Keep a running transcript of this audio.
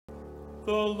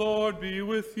The Lord be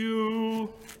with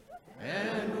you.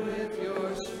 And with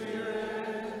your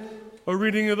spirit. A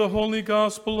reading of the Holy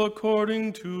Gospel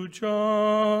according to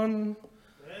John.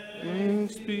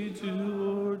 Thanks be to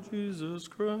Lord Jesus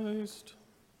Christ.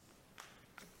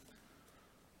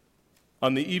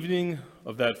 On the evening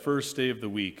of that first day of the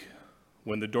week,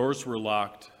 when the doors were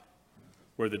locked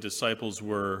where the disciples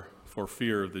were for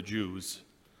fear of the Jews,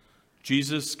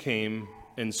 Jesus came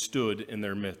and stood in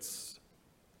their midst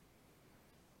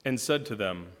and said to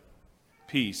them,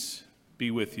 "Peace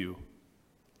be with you."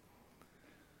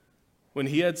 When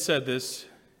he had said this,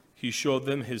 he showed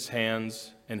them his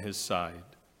hands and his side.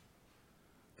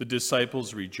 The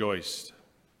disciples rejoiced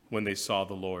when they saw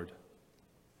the Lord.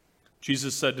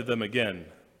 Jesus said to them again,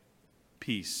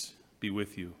 "Peace be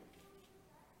with you.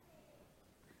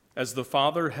 As the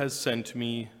Father has sent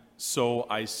me, so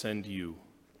I send you."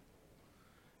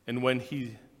 And when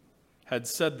he had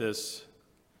said this,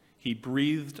 he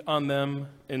breathed on them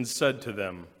and said to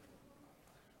them,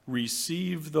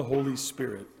 "Receive the Holy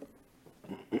Spirit.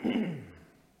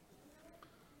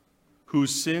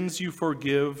 Whose sins you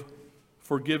forgive,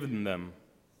 forgiven them,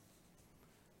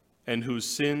 and whose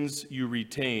sins you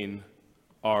retain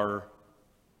are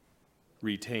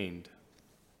retained."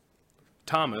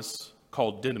 Thomas,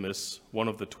 called Didymus, one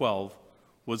of the 12,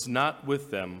 was not with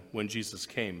them when Jesus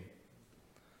came.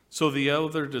 So the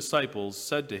other disciples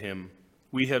said to him,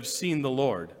 "We have seen the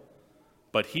Lord."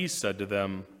 But he said to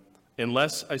them,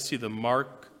 "Unless I see the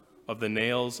mark of the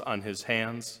nails on his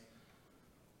hands,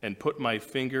 and put my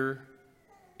finger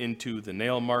into the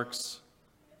nail marks,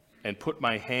 and put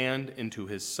my hand into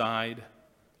his side,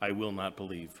 I will not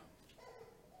believe."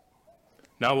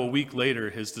 Now a week later,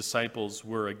 his disciples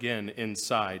were again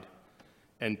inside,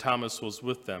 and Thomas was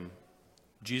with them.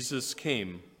 Jesus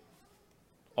came,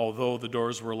 although the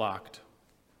doors were locked,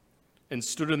 and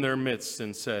stood in their midst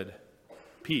and said,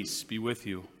 "Peace be with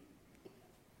you."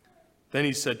 Then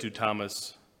he said to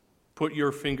Thomas, "Put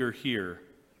your finger here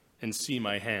and see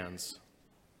my hands,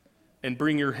 and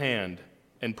bring your hand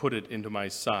and put it into my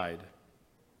side.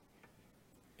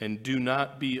 And do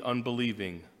not be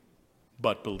unbelieving,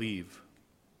 but believe."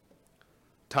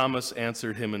 Thomas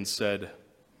answered him and said,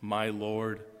 "My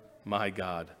Lord, my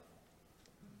God."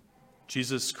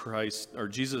 Jesus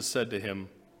said to him,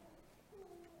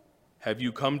 "Have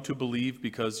you come to believe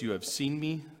because you have seen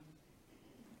me?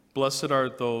 Blessed are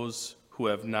those who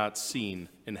have not seen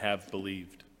and have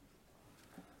believed."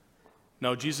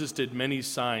 Now Jesus did many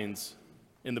signs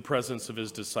in the presence of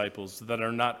his disciples that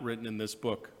are not written in this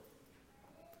book.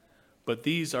 But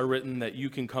these are written that you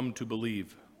can come to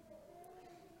believe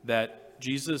that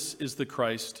Jesus is the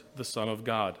Christ, the Son of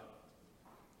God,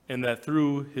 and that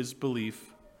through his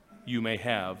belief you may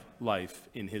have life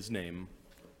in his name.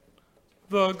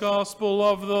 The Gospel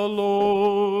of the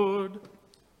Lord.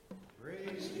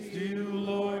 Praise to you,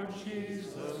 Lord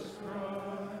Jesus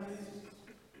Christ.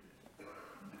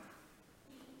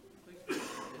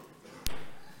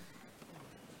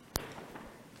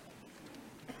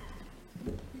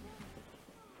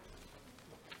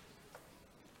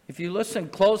 If you listen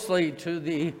closely to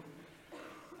the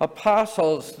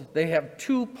apostles, they have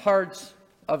two parts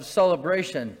of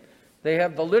celebration. They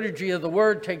have the liturgy of the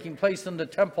word taking place in the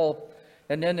temple,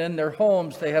 and then in their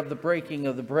homes they have the breaking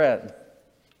of the bread.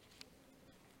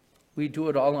 We do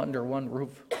it all under one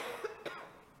roof.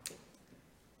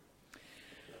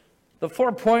 The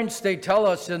 4 points they tell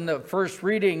us in the first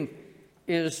reading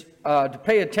is to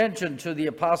pay attention to the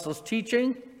apostles'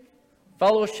 teaching,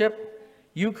 fellowship,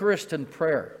 Eucharist, and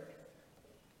prayer.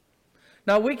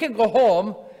 Now we can go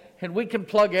home and we can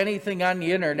plug anything on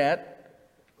the internet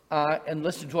and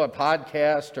listen to a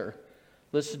podcast or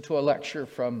listen to a lecture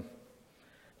from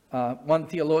one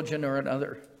theologian or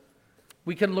another.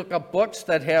 We can look up books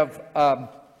that have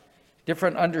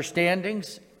different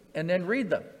understandings and then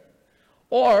read them.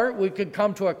 Or we could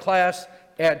come to a class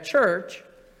at church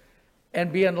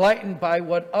and be enlightened by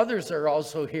what others are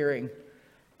also hearing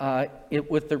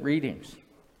with the readings.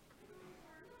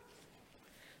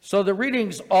 So the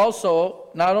readings also,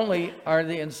 not only are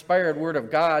the inspired Word of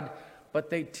God,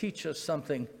 but they teach us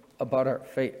something about our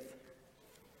faith.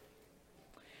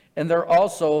 And they're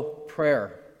also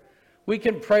prayer. We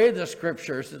can pray the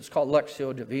scriptures. It's called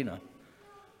Lectio Divina.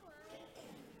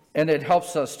 And it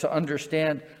helps us to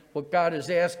understand what God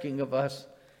is asking of us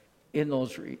in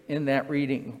that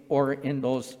reading or in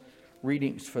those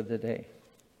readings for the day.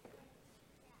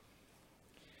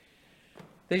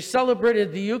 They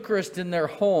celebrated the Eucharist in their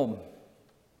home.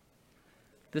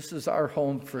 This is our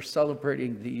home for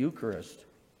celebrating the Eucharist.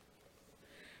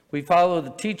 We follow the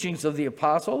teachings of the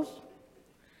apostles.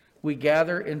 We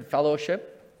gather in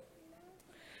fellowship.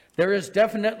 There is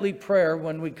definitely prayer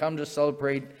when we come to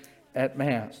celebrate at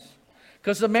Mass,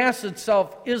 because the Mass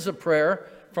itself is a prayer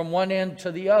from one end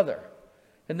to the other.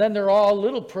 And then there are all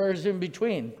little prayers in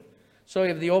between. So we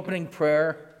have the opening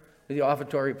prayer, the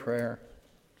offertory prayer.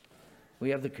 We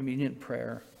have the communion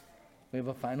prayer. We have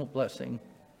a final blessing.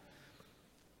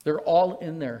 They're all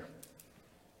in there.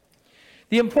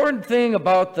 The important thing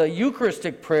about the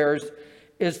Eucharistic prayers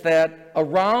is that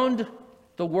around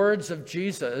the words of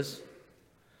Jesus,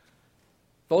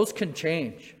 those can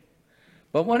change.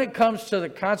 But when it comes to the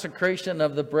consecration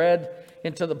of the bread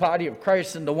into the body of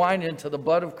Christ and the wine into the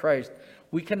blood of Christ,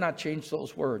 we cannot change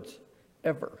those words,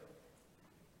 ever.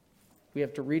 We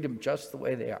have to read them just the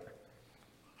way they are.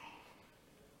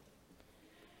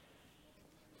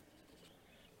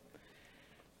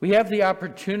 We have the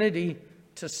opportunity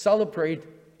to celebrate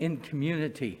in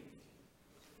community.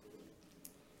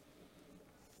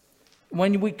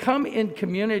 When we come in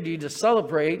community to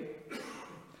celebrate,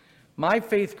 my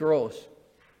faith grows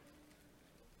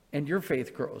and your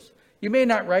faith grows. You may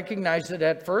not recognize it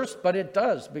at first, but it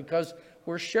does, because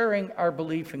we're sharing our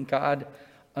belief in God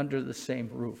under the same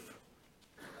roof.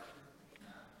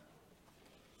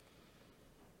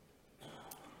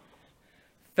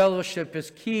 Fellowship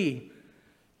is key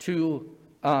to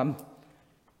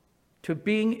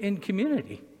being in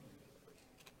community.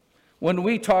 When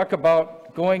we talk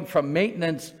about going from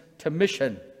maintenance to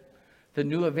mission, the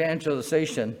new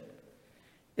evangelization,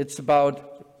 it's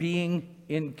about being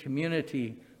in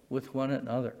community with one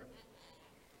another.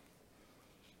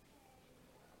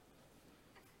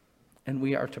 And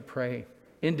we are to pray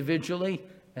individually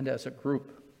and as a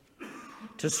group,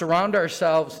 to surround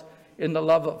ourselves in the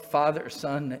love of Father,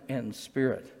 Son, and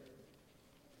Spirit.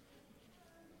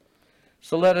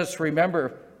 So let us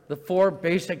remember the four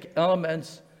basic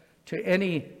elements to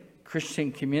any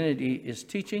Christian community is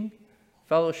teaching,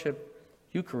 fellowship,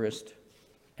 Eucharist,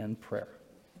 and prayer.